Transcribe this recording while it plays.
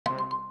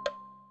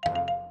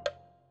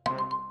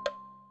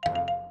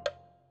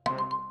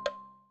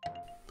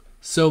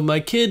So my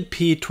Kidde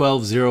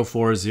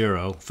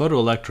P12040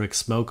 photoelectric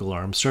smoke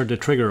alarm started to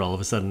trigger all of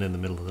a sudden in the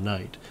middle of the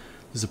night.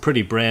 It was a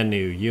pretty brand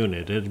new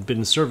unit. It had been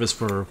in service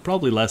for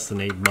probably less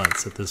than 8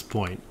 months at this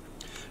point.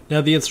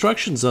 Now the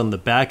instructions on the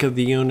back of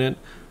the unit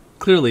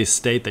clearly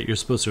state that you're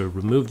supposed to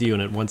remove the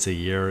unit once a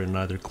year and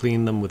either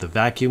clean them with a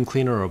vacuum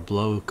cleaner or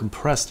blow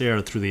compressed air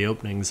through the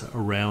openings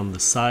around the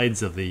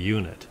sides of the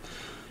unit.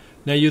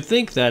 Now you'd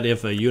think that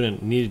if a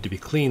unit needed to be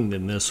cleaned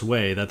in this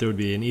way that there would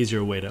be an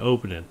easier way to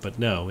open it, but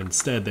no,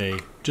 instead they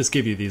just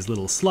give you these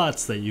little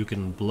slots that you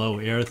can blow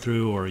air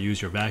through or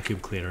use your vacuum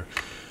cleaner,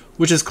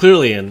 which is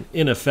clearly an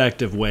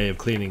ineffective way of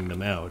cleaning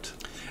them out.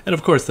 And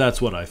of course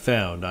that's what I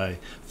found. I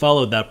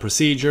followed that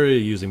procedure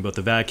using both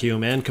the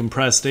vacuum and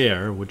compressed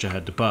air, which I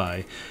had to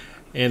buy,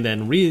 and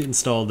then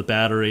reinstalled the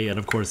battery, and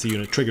of course the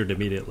unit triggered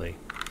immediately.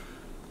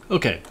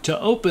 Okay, to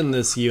open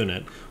this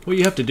unit, what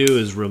you have to do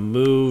is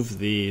remove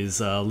these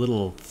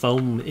little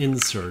foam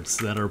inserts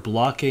that are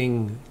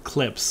blocking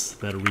clips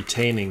that are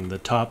retaining the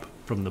top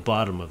from the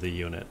bottom of the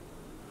unit.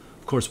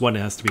 Of course, one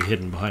has to be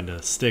hidden behind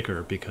a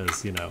sticker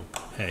because, you know,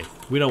 hey,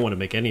 we don't want to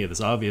make any of this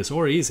obvious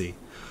or easy.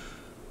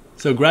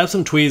 So grab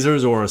some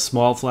tweezers or a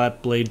small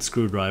flat blade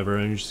screwdriver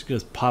and you're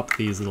just pop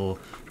these little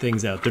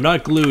things out. They're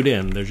not glued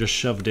in, they're just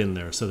shoved in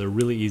there, so they're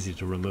really easy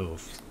to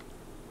remove.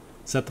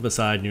 Set them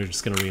aside and you're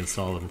just going to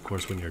reinstall them, of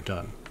course, when you're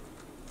done.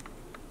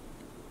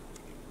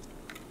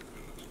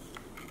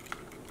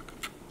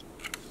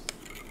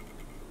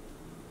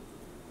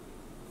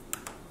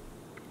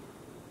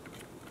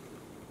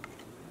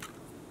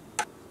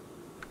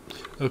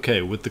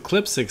 Okay, with the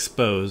clips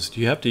exposed,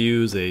 you have to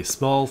use a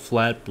small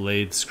flat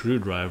blade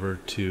screwdriver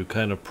to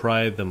kind of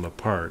pry them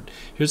apart.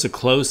 Here's a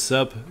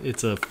close-up.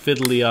 It's a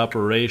fiddly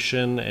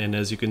operation, and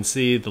as you can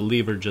see, the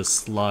lever just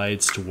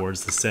slides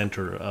towards the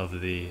center of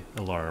the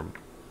alarm.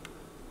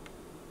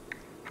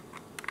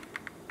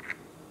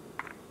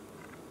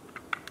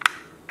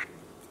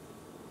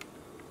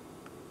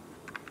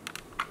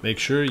 Make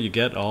sure you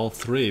get all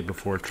three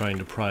before trying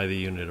to pry the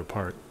unit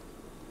apart.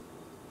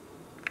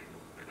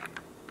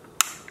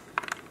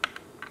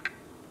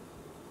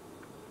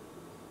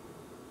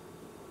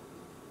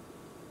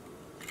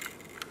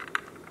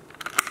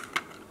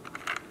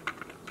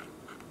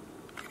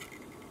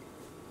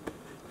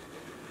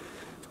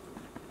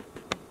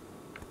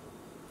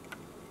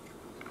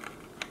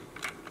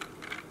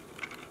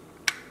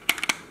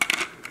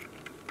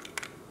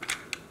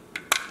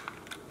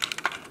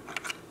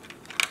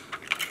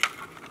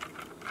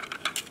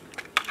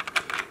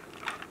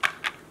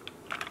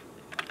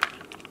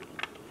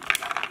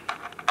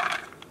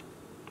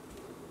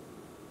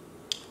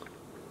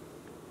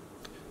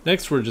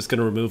 Next, we're just going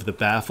to remove the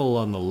baffle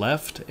on the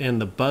left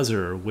and the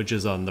buzzer, which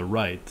is on the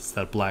right. It's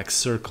that black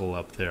circle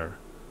up there.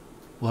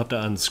 We'll have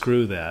to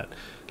unscrew that.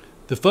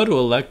 The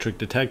photoelectric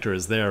detector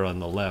is there on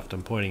the left.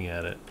 I'm pointing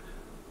at it.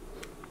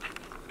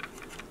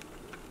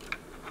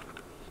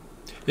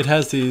 It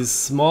has these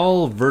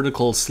small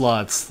vertical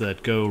slots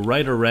that go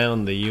right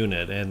around the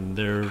unit, and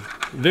they're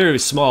very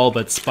small,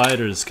 but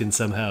spiders can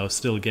somehow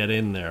still get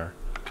in there.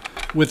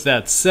 With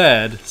that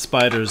said,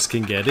 spiders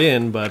can get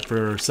in, but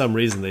for some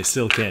reason they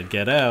still can't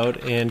get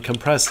out, and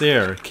compressed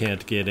air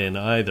can't get in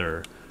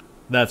either.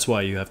 That's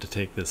why you have to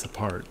take this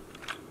apart.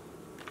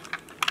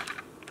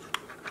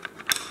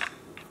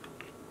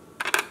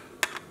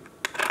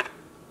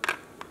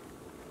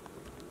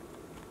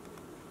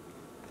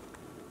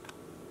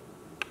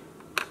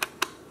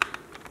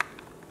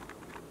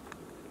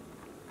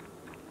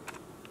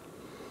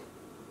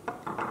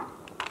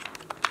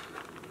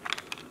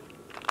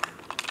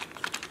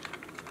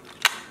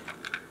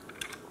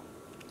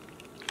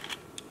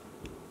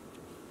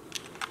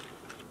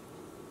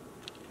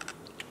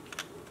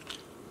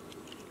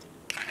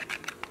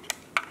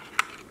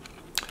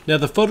 Now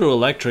the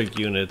photoelectric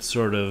unit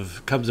sort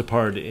of comes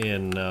apart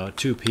in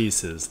two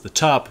pieces. The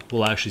top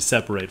will actually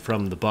separate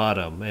from the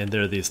bottom, and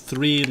there are these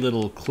three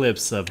little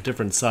clips of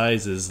different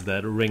sizes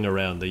that ring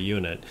around the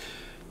unit.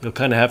 You'll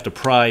kind of have to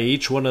pry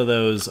each one of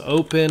those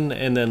open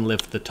and then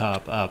lift the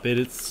top up.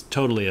 It's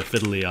totally a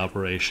fiddly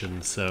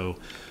operation, so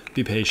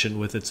be patient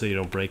with it so you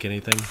don't break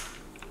anything.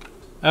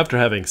 After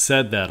having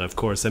said that, of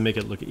course, I make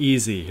it look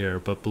easy here,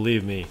 but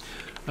believe me,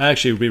 I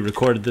actually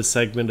re-recorded this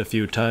segment a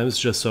few times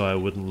just so I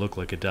wouldn't look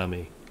like a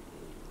dummy.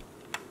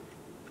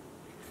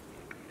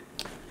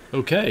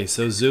 Okay,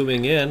 so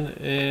zooming in,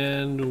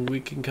 and we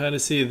can kind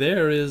of see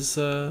there is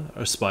a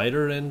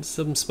spider and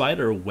some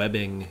spider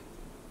webbing.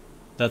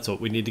 That's what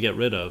we need to get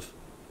rid of.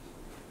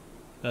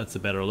 That's a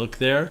better look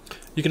there.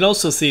 You can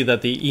also see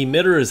that the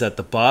emitter is at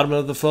the bottom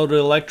of the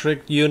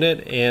photoelectric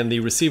unit and the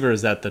receiver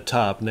is at the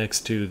top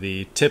next to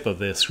the tip of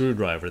the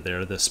screwdriver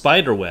there. The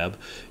spider web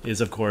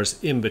is of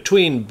course in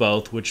between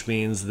both, which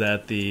means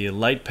that the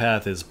light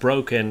path is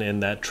broken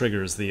and that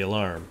triggers the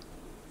alarm.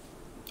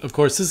 Of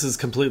course, this is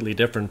completely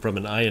different from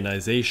an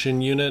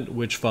ionization unit,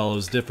 which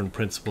follows different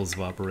principles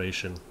of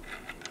operation.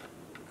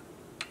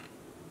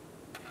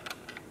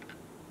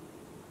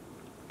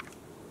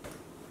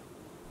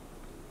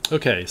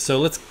 Okay, so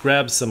let's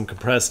grab some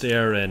compressed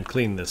air and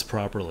clean this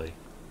properly.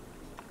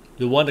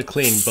 You'll want to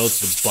clean both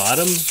the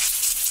bottom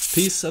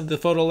piece of the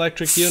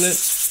photoelectric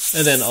unit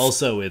and then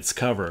also its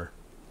cover.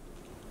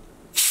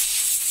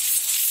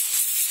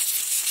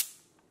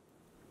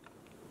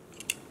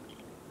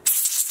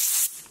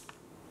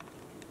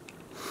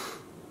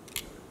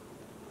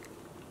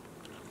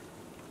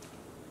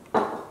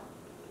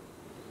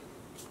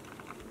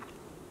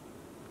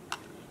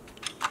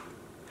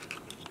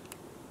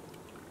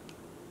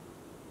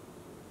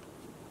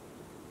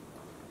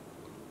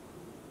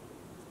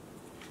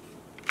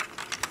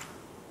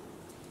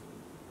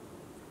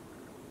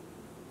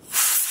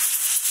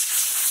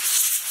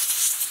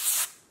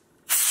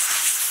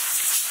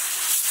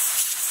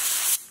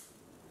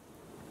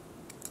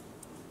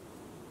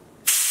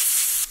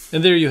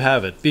 And there you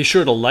have it. Be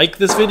sure to like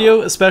this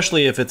video,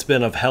 especially if it's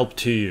been of help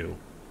to you.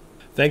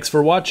 Thanks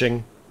for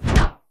watching.